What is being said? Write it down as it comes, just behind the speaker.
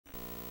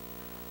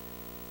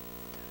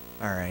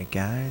Alright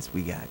guys,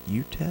 we got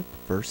UTEP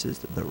versus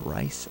the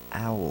Rice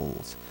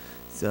Owls.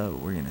 So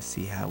we're going to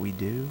see how we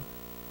do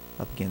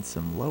up against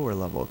some lower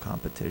level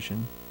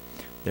competition.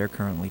 They're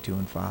currently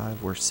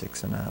 2-5, we're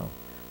 6-0.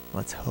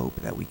 Let's hope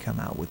that we come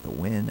out with a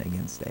win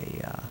against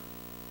a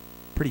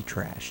pretty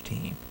trash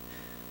team.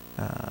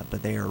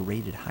 But they are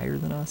rated higher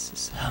than us,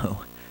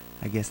 so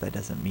I guess that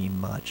doesn't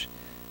mean much.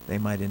 They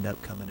might end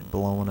up coming and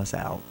blowing us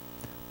out.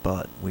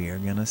 But we are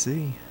going to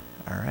see.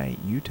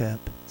 Alright, UTEP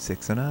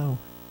 6-0.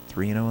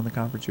 3-0 in the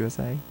Conference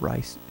USA.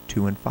 Rice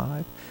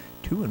 2-5,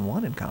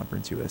 2-1 in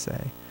Conference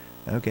USA.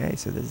 Okay,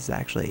 so this is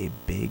actually a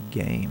big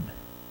game.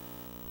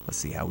 Let's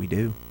see how we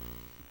do.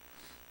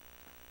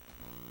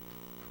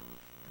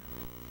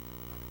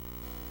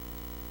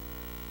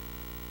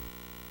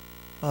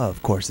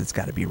 Of course, it's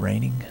got to be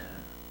raining.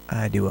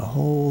 I do a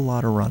whole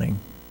lot of running.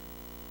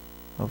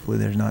 Hopefully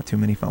there's not too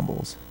many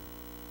fumbles.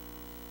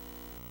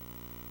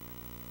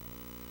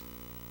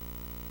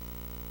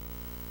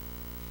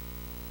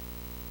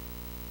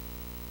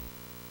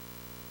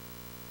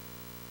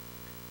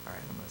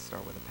 Alright, I'm going to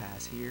start with a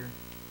pass here.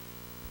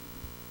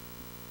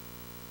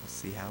 We'll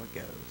see how it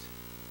goes.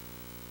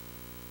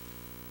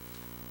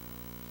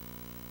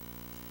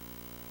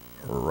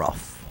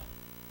 Rough.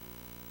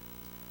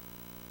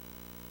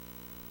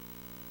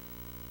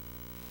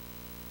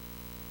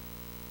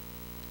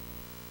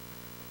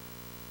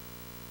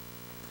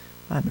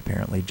 I'm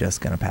apparently just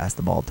going to pass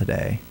the ball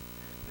today.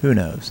 Who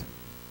knows?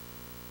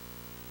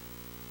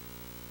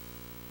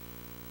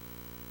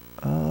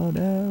 Oh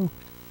no.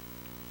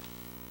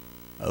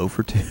 0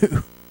 for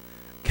 2.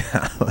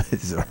 God,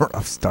 this is a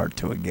rough start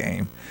to a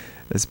game.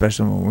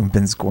 Especially when we've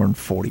been scoring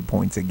 40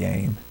 points a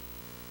game.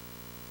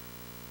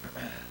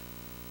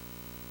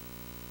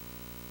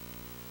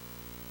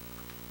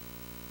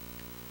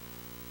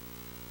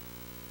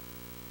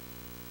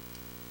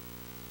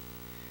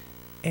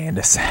 And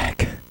a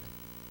sack.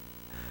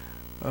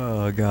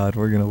 Oh God,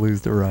 we're gonna lose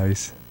to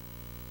Rice.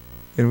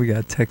 And we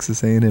got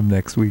Texas A&M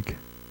next week.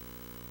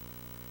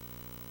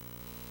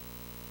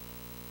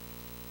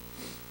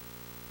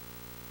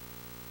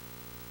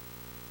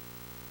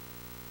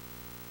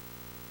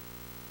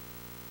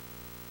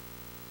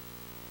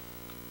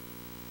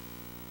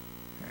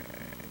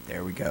 Alright,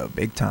 there we go,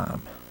 big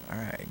time.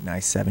 Alright,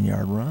 nice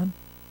 7-yard run.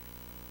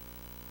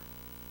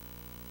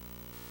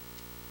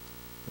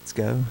 Let's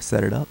go,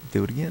 set it up,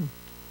 do it again.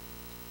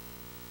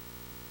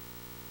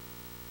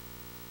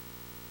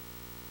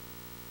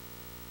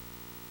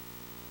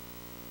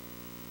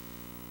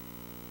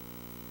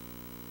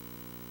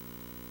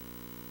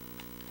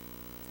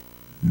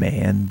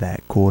 Man,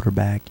 that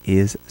quarterback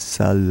is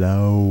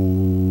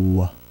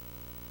slow.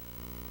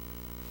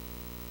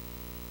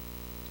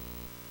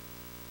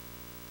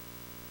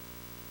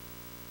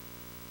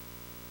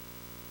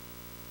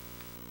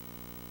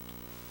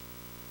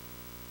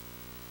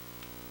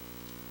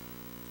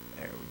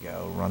 There we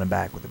go, running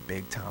back with a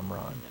big time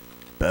run.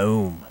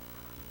 Boom.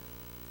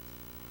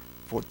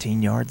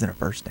 14 yards and a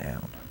first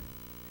down.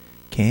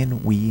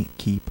 Can we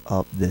keep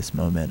up this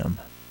momentum?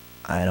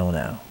 I don't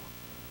know.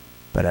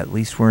 But at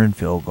least we're in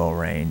field goal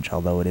range,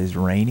 although it is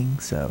raining,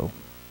 so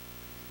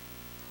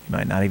we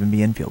might not even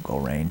be in field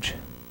goal range.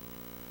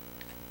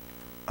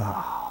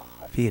 Oh,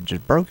 if he had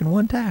just broken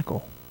one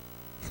tackle.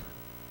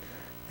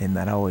 Isn't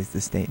that always the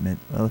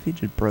statement? Well, if he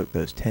just broke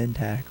those 10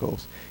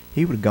 tackles,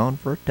 he would have gone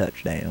for a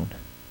touchdown.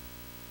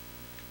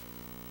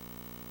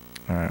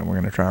 Alright, we're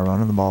going to try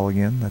running the ball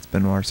again. That's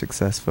been our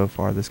success so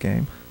far this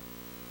game.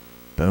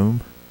 Boom.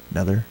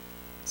 Another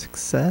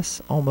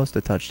success, almost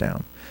a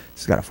touchdown.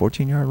 He's got a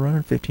 14-yard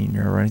run,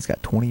 15-yard run. He's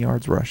got 20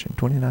 yards rushing,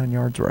 29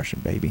 yards rushing,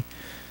 baby.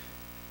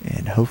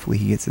 And hopefully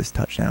he gets this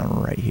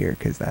touchdown right here,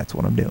 because that's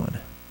what I'm doing.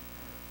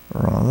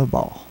 Run the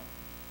ball.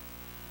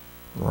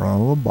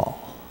 Run the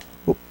ball.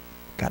 Whoop.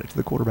 Got it to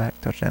the quarterback.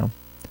 Touchdown.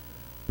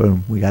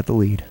 Boom. We got the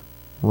lead.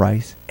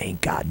 Rice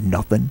ain't got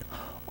nothing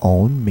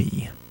on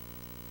me.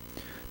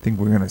 I think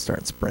we're going to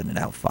start spreading it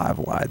out 5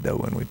 wide, though,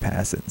 when we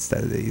pass it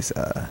instead of these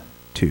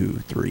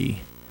 2-3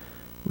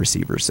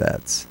 receiver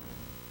sets.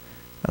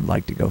 I'd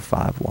like to go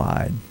 5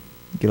 wide,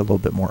 get a little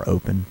bit more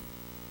open,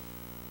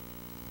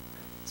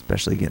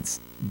 especially against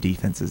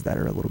defenses that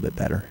are a little bit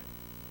better.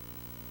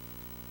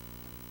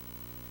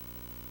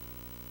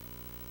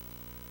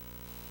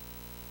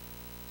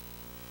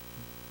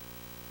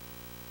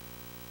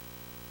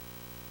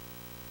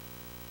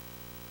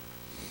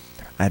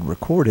 I'd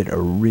recorded a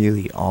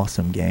really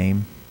awesome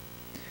game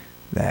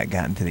that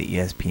got into the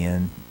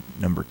ESPN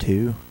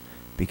 #2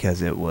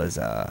 because it was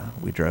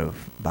we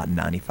drove about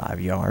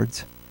 95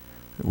 yards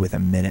with a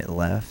minute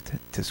left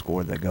to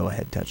score the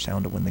go-ahead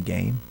touchdown to win the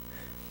game.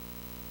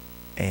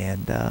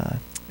 And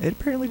it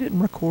apparently didn't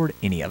record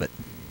any of it.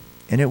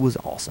 And it was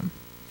awesome.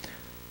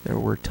 There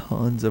were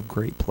tons of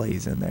great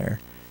plays in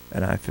there.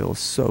 And I feel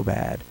so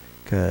bad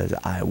because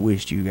I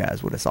wished you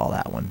guys would have saw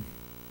that one.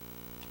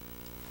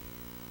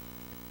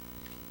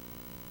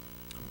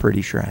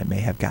 Pretty sure I may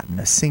have gotten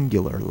a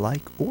singular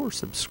like or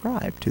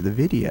subscribe to the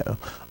video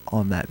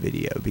on that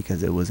video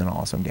because it was an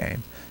awesome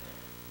game.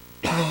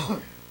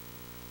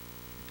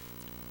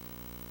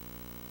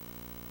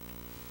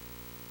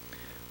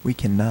 We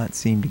cannot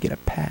seem to get a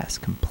pass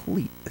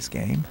complete this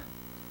game,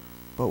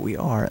 but we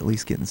are at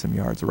least getting some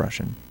yards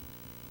rushing.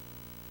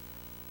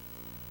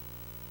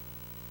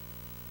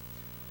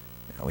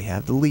 Now we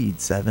have the lead,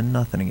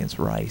 7-0 against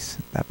Rice.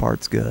 That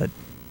part's good.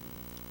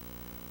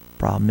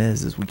 Problem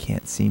is we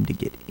can't seem to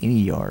get any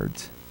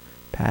yards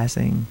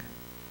passing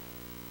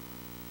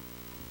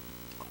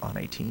on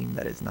a team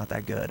that is not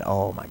that good.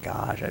 Oh my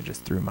gosh, I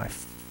just threw my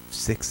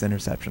 6th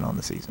interception on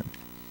the season.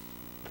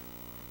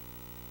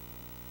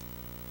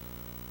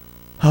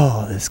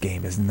 Oh, this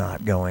game is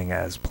not going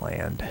as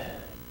planned.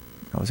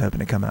 I was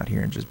hoping to come out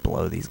here and just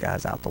blow these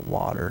guys out the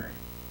water,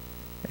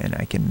 and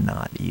I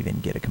cannot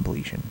even get a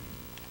completion.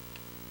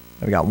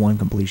 I got 1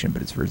 completion,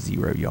 but it's for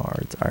 0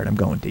 yards. Alright, I'm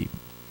going deep.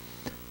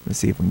 Let's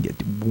see if we can get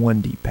to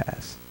 1 deep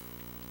pass.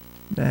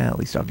 Nah, at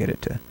least I'll get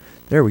it to...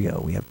 There we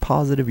go. We have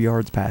positive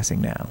yards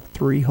passing now.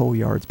 3 whole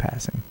yards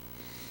passing.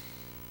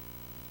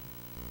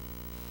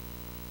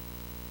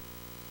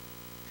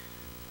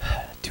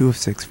 Two of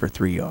 6 for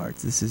 3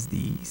 yards. This is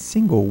the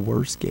single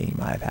worst game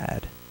I've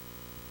had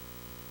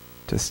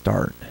to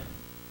start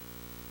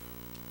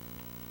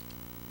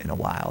in a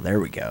while. There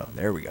we go.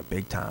 There we go.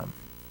 Big time.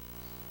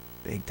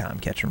 Big time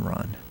catch and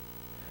run.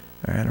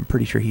 All right, I'm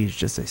pretty sure he's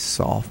just a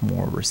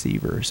sophomore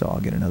receiver, so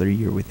I'll get another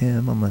year with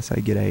him unless I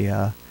get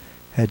a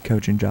head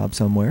coaching job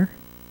somewhere.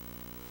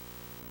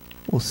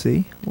 We'll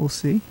see. We'll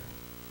see.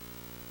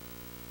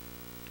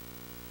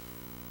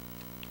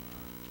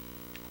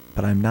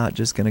 But I'm not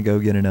just going to go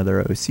get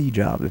another OC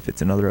job. If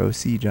it's another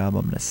OC job,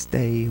 I'm going to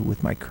stay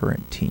with my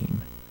current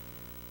team.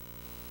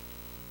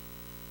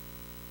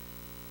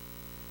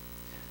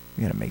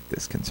 We got to make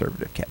this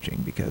conservative catching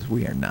because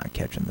we are not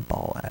catching the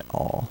ball at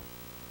all.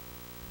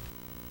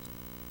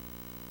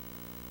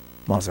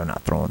 I'm also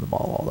not throwing the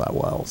ball all that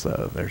well,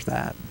 so there's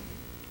that.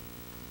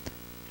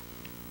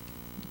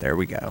 There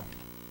we go.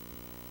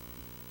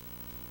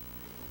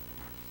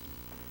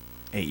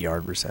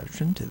 8-yard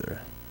reception to the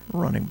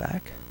running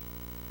back.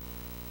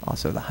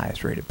 Also the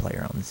highest rated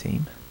player on the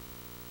team.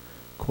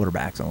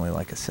 Quarterback's only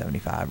like a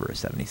 75 or a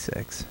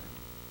 76.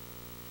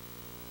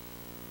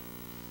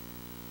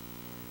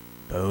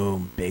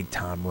 Boom, big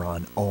time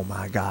run. Oh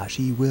my gosh,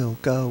 he will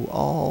go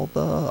all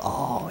the...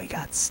 Oh, he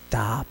got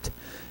stopped.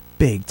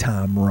 Big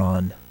time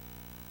run.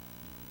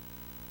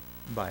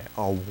 By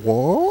a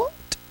what?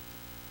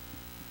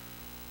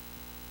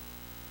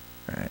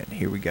 Alright,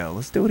 here we go.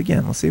 Let's do it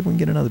again. Let's see if we can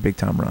get another big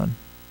time run.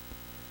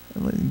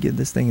 And let's get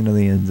this thing into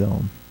the end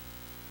zone.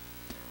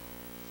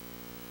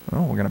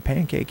 Well, we're going to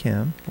pancake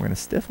him. We're going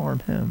to stiff arm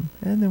him.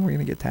 And then we're going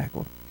to get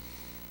tackled.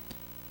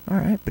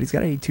 Alright, but he's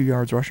got 82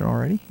 yards rushing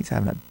already. He's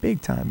having a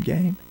big time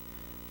game.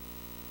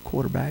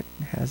 Quarterback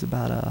has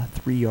about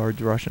 3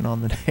 yards rushing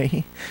on the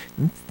day.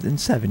 And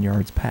 7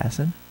 yards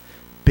passing.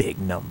 Big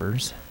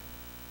numbers.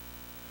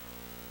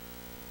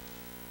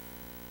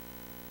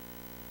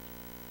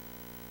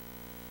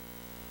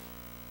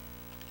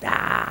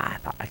 I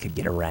thought I could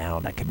get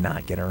around. I could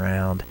not get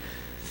around.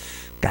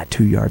 Got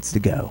 2 yards to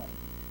go.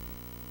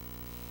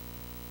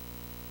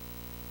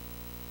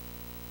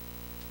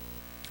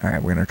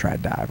 Alright, we're going to try a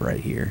dive right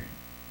here.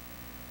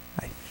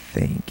 I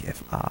think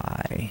if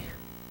I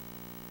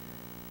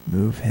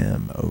move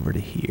him over to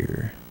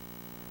here,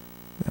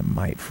 that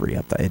might free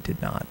up the... It did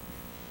not.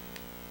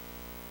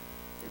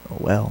 Oh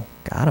well,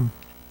 got him.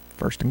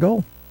 1st and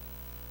goal.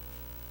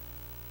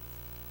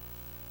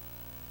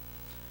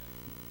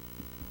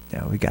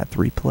 Now we got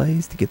 3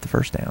 plays to get the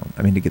first down.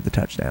 I mean, to get the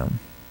touchdown.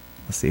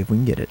 Let's see if we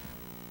can get it.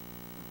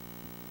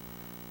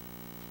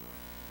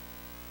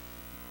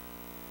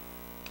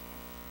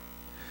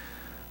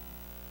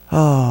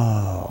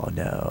 Oh,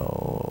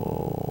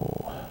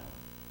 no.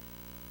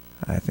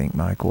 I think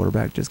my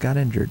quarterback just got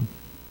injured.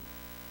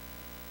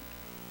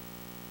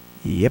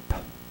 Yep.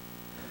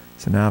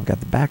 So now I've got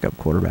the backup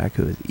quarterback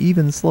who is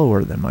even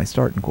slower than my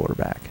starting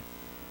quarterback.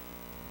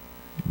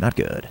 Not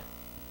good.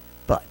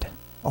 But,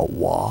 a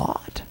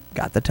what?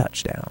 Got the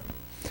touchdown.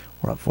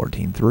 We're up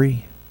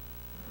 14-3.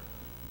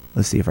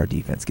 Let's see if our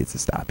defense gets a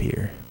stop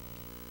here.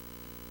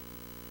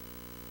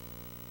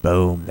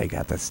 Boom, they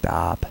got the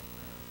stop.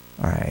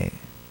 Alright.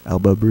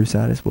 Elbow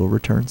brucitis will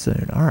return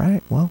soon.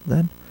 Alright, well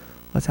then,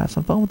 let's have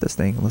some fun with this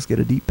thing. Let's get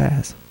a deep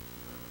pass.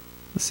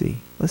 Let's see.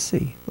 Let's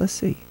see. Let's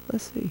see.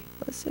 Let's see.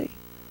 Let's see.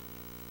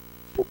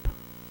 Boop.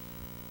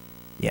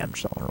 Yeah, I'm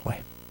just on our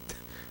way.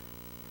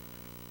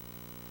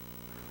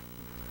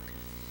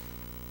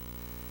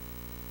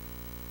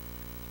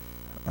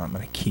 I'm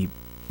gonna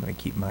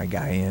keep my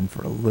guy in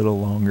for a little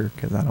longer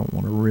because I don't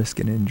want to risk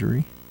an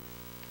injury.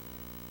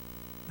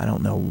 I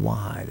don't know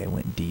why they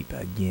went deep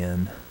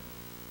again.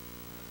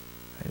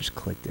 I just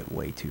clicked it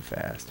way too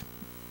fast.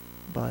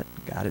 But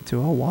got it to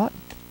a what?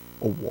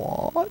 A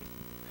what?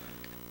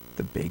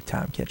 The big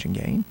time catch and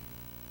gain.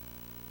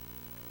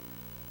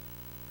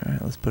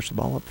 Alright, let's push the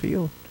ball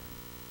upfield.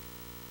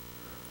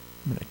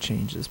 I'm going to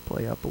change this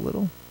play up a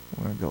little.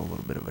 We're going to go a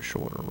little bit of a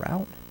shorter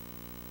route.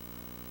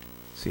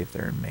 See if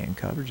they're in man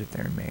coverage. If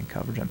they're in man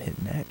coverage, I'm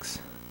hitting X.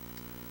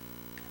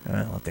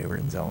 Well, if they were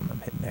in zone,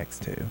 I'm hitting X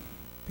too.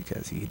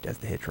 Because he does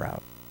the hitch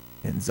route.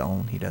 in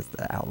zone. He does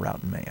the out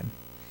route and man.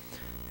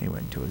 He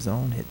went into a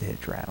zone, hit the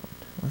hitch route.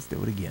 Let's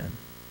do it again.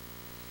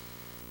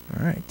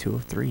 All right, 2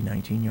 of 3,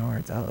 19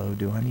 yards. Uh-oh,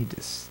 do I need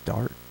to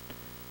start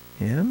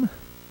him?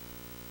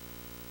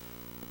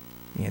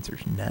 The answer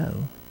is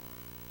no,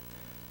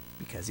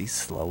 because he's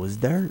slow as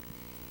dirt.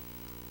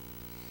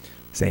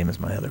 Same as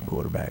my other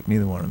quarterback.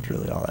 Neither one of them's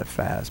really all that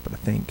fast, but I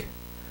think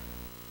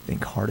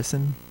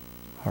Hardison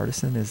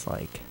is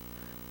like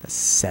a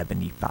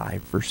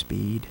 75 for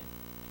speed,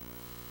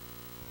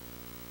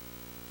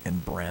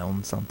 and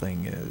Brown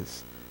something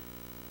is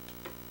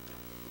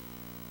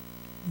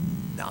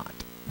not.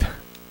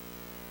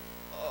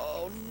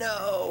 Oh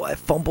no, I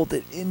fumbled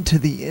it into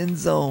the end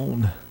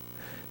zone.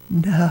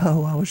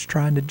 No, I was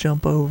trying to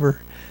jump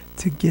over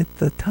to get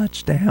the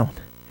touchdown,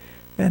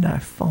 and I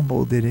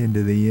fumbled it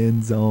into the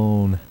end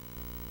zone.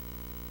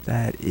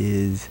 That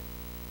is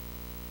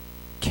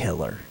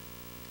killer.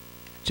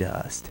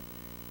 Just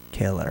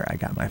killer. I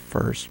got my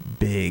first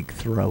big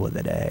throw of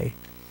the day.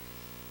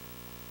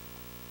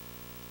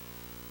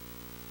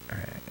 All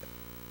right.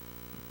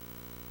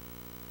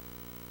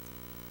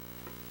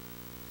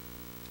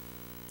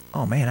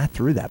 Oh man, I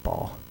threw that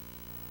ball.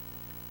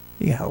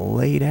 He got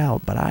laid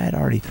out, but I had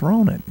already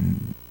thrown it,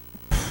 and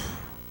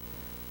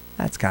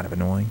that's kind of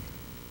annoying.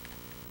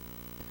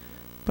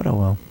 But oh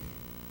well.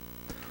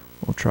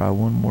 We'll try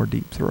one more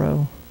deep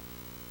throw.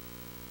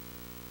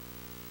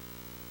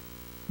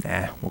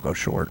 Nah, we'll go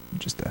short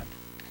just to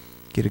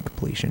get a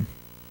completion.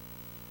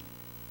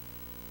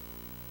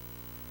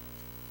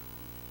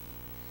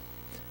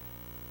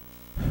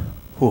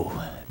 Whew,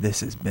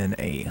 this has been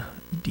a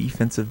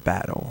defensive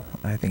battle.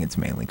 I think it's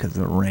mainly because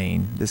of the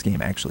rain. This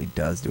game actually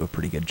does do a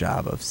pretty good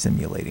job of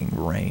simulating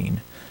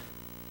rain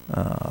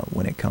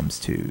when it comes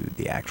to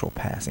the actual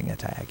passing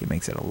attack. It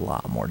makes it a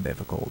lot more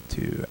difficult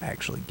to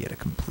actually get a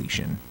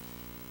completion.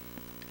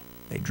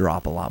 They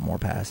drop a lot more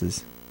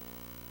passes.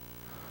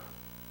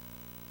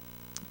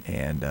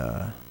 And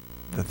the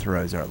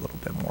throws are a little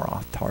bit more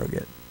off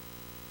target.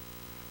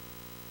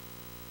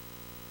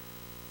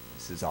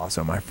 This is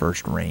also my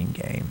first rain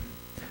game.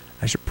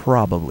 I should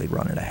probably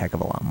run it a heck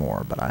of a lot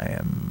more, but I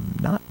am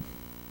not.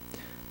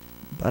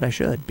 But I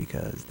should,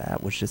 because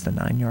that was just a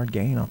 9-yard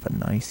gain off a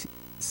nice,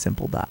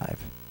 simple dive.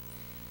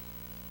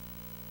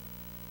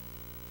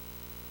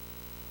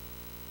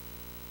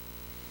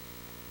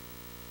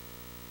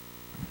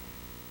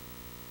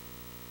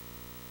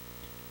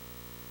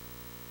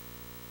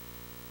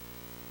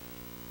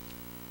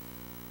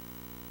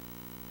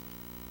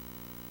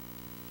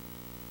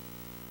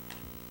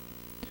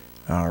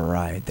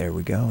 Alright, there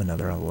we go.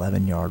 Another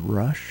 11-yard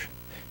rush.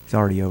 He's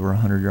already over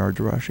 100 yards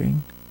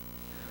rushing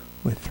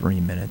with 3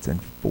 minutes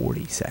and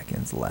 40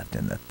 seconds left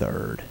in the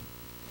third.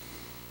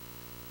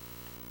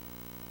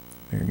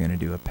 We're going to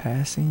do a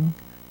passing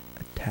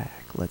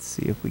attack. Let's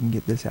see if we can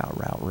get this out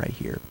route right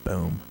here.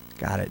 Boom.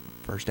 Got it.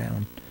 First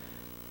down.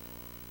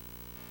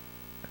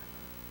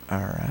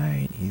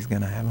 Alright, he's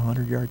going to have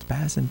 100 yards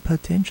passing,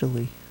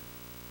 potentially.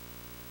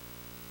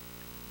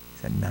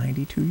 He's at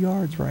 92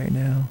 yards right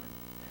now.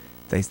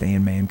 They stay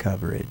in man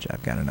coverage.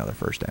 I've got another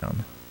first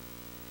down.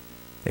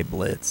 They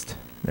blitzed.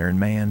 They're in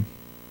man.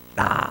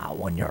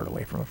 1 yard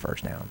away from a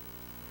first down.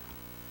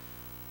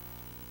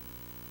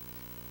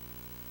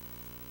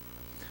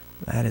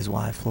 That is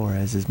why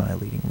Flores is my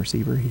leading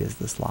receiver. He is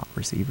the slot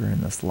receiver,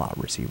 and the slot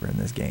receiver in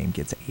this game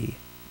gets a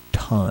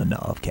ton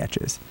of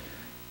catches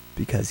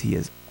because he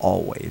is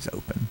always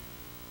open.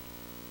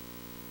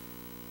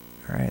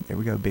 All right, there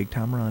we go. Big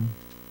time run.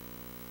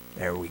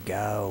 There we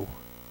go.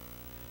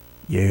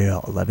 Yeah,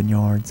 11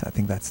 yards. I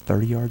think that's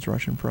 30 yards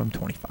rushing from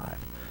 25.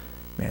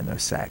 Man,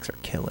 those sacks are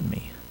killing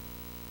me.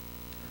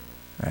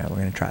 All right, we're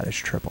going to try this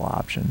triple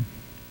option.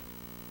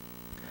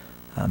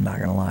 I'm not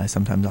going to lie.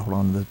 Sometimes I hold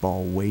on to this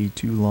ball way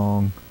too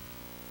long.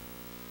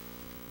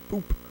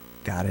 Boop.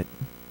 Got it.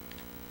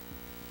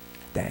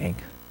 Dang.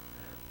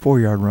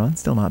 4-yard run.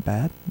 Still not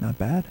bad. Not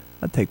bad.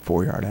 I'd take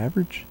 4-yard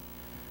average.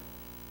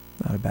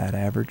 Not a bad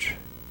average.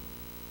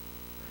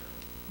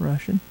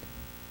 Rushing.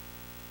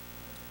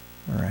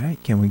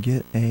 Alright, can we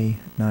get a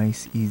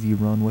nice easy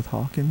run with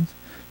Hawkins?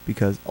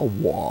 Because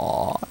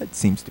it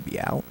seems to be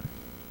out.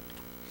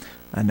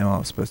 I know I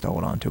was supposed to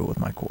hold on to it with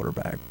my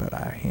quarterback, but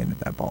I handed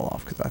that ball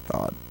off because I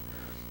thought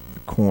the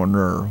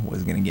corner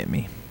was going to get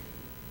me.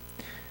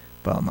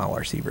 But my wide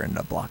receiver ended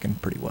up blocking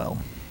pretty well.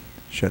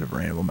 Should have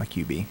ran it with my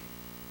QB.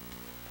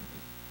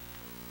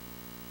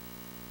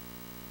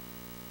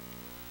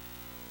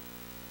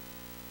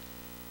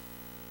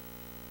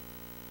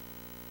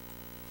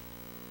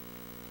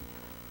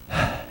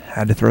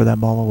 Had to throw that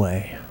ball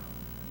away.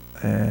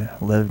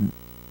 Lived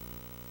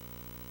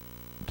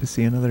to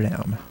see another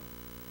down.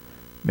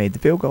 Made the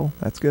field goal.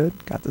 That's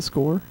good. Got the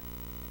score.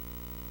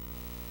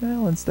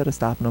 Well, instead of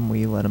stopping them,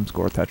 we let them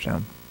score a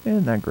touchdown.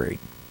 Isn't that great?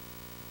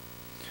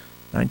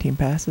 19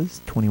 passes,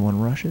 21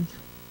 rushes.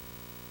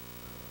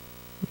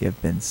 We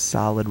have been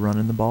solid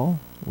running the ball.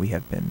 We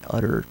have been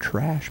utter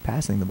trash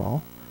passing the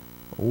ball.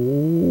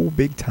 Oh,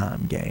 big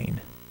time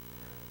gain.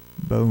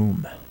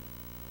 Boom.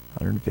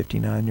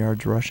 159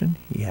 yards rushing.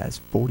 He has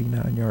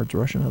 49 yards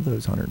rushing of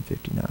those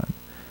 159.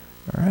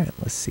 All right,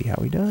 let's see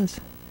how he does.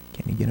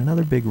 Can he get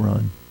another big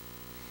run?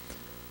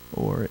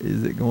 Or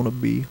is it going to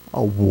be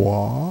a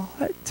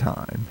what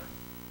time?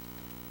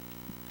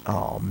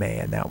 Oh,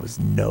 man, that was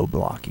no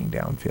blocking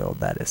downfield.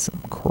 That is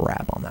some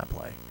crap on that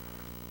play.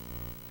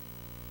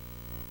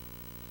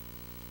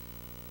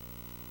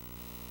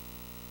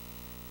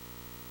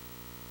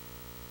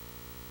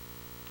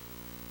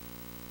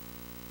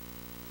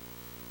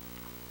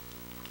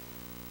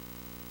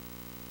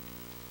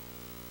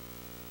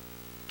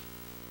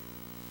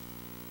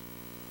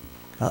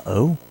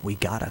 Uh-oh, we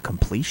got a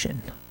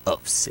completion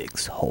of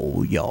 6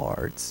 whole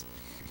yards.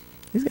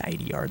 He's got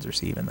 80 yards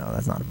receiving, though.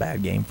 That's not a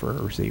bad game for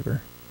a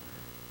receiver.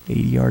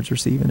 80 yards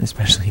receiving,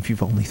 especially if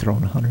you've only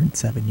thrown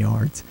 107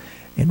 yards.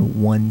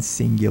 And one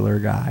singular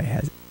guy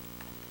has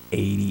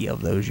 80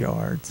 of those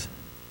yards.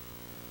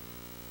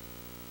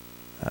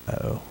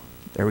 Uh-oh.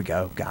 There we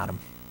go. Got him.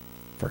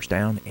 First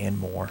down and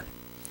more.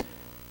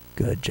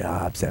 Good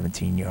job.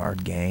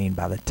 17-yard gain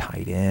by the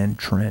tight end,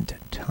 Trent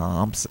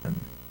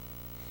Thompson.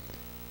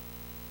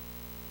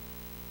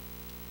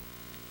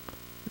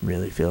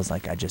 Really feels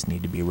like I just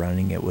need to be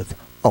running it with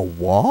a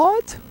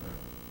what?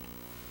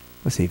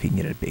 Let's see if he can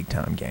get a big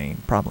time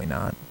gain. Probably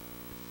not.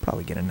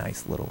 Probably get a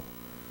nice little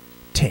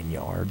 10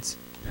 yards.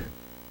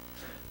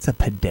 It's a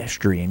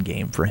pedestrian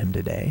game for him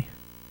today.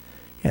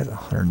 He has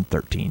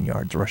 113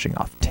 yards rushing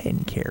off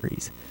 10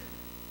 carries.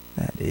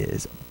 That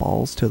is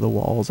balls to the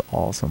walls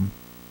awesome.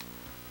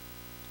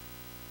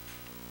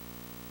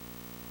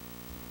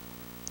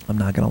 I'm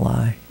not going to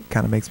lie. It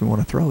kind of makes me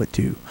want to throw it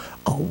to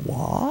a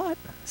what?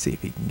 See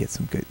if he can get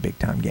some good big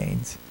time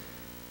gains.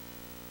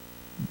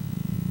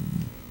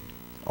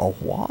 A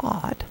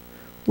what?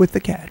 With the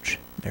catch.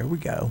 There we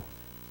go.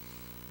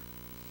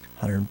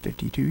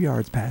 152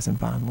 yards passing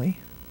finally.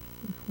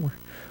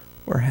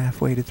 We're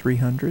halfway to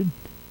 300.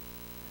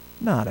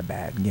 Not a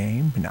bad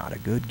game. Not a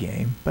good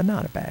game, but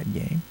not a bad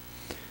game.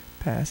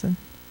 Passing.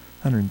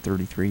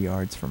 133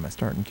 yards from a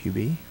starting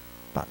QB.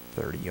 About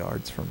 30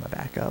 yards from a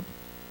backup.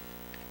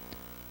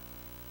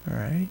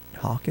 Alright.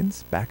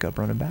 Hawkins, backup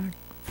running back.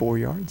 4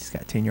 yards. He's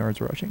got 10 yards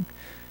rushing.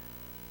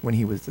 When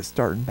he was the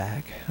starting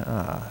back,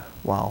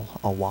 while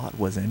a Watt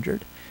was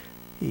injured,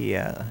 he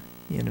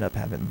ended up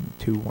having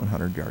 2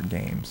 100-yard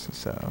games.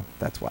 So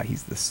that's why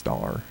he's the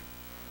star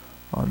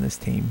on this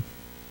team.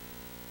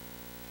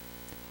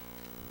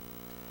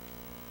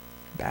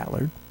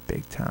 Ballard,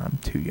 big time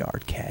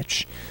 2-yard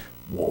catch.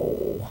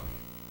 Whoa.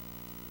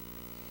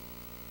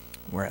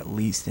 We're at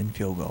least in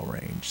field goal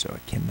range, so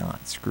it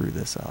cannot screw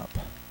this up.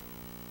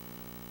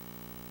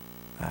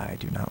 I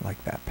do not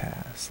like that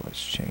pass.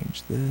 Let's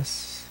change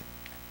this.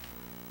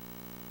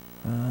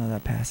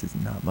 That pass is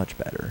not much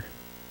better.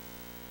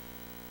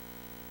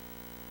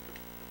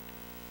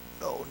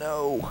 Oh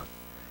no!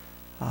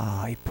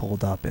 I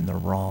pulled up in the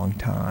wrong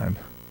time.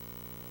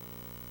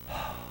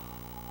 I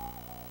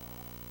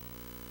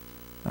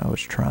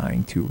was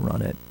trying to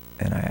run it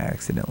and I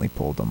accidentally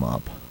pulled them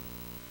up.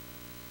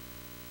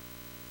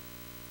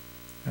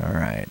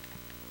 Alright.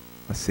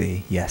 Let's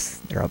see. Yes,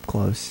 they're up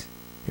close.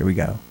 Here we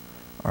go.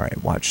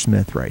 Alright, watch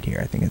Smith right here.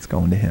 I think it's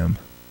going to him.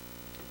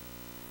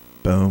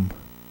 Boom.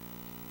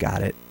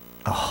 Got it.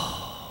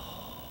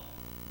 Oh.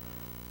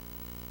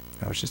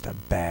 That was just a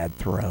bad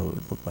throw.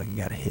 It looked like he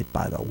got hit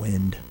by the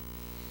wind.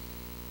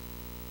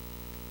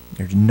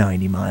 There's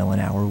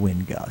 90-mile-an-hour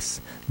wind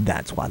gusts.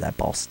 That's why that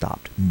ball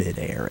stopped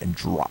midair and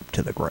dropped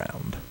to the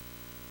ground.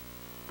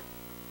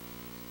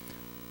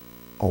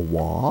 A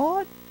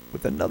what?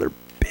 With another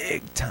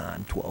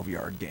big-time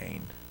 12-yard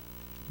gain.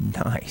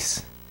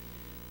 Nice.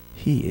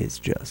 He is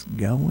just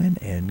going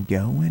and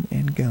going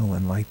and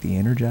going like the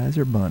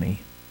Energizer Bunny.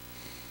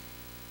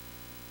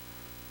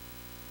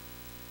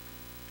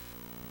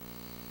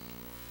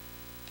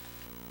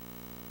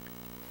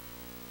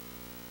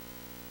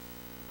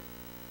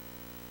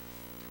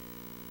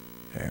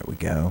 There we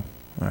go.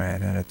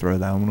 Alright, I had to throw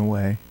that one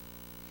away.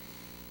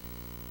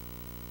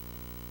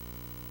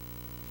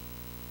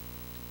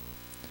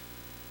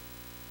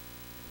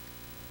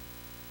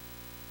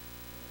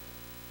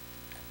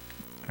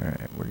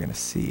 Alright, we're gonna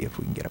see if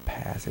we can get a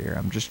pass here.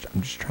 I'm just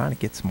trying to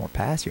get some more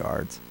pass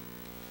yards.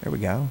 There we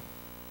go.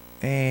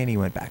 And he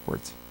went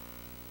backwards.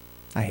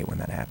 I hate when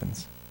that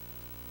happens.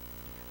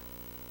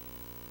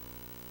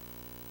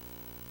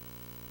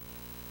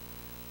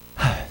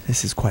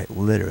 This has quite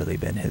literally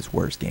been his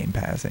worst game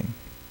passing.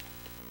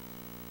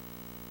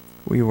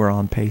 We were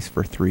on pace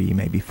for 3,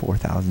 maybe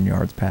 4,000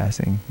 yards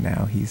passing.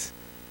 Now he's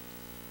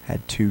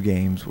had 2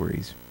 games where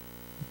he's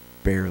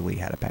barely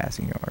had a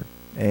passing yard.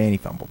 And he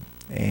fumbled.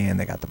 And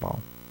they got the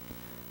ball.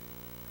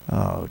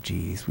 Oh,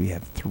 geez. We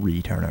have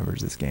 3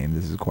 turnovers this game.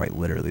 This is quite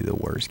literally the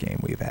worst game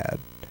we've had.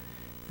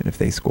 And if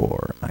they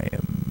score,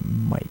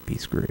 might be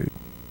screwed.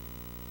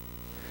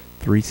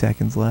 3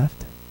 seconds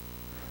left.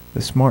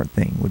 The smart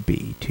thing would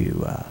be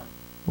to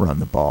run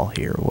the ball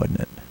here, wouldn't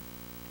it?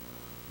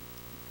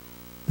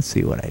 Let's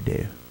see what I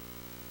do.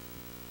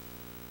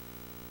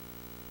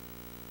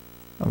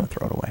 I'm going to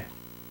throw it away.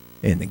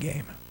 In the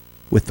game.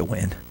 with the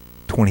win,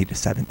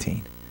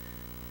 20-17.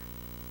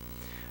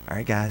 All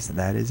right, guys,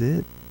 that is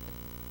it.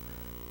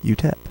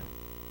 UTEP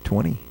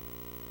 20,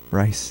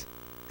 Rice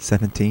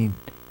 17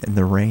 in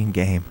the rain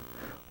game,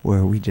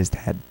 where we just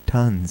had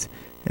tons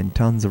and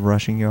tons of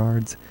rushing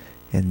yards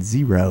and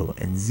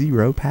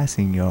zero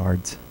passing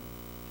yards.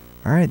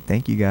 All right,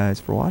 thank you guys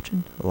for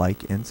watching.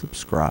 Like and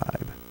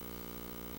subscribe.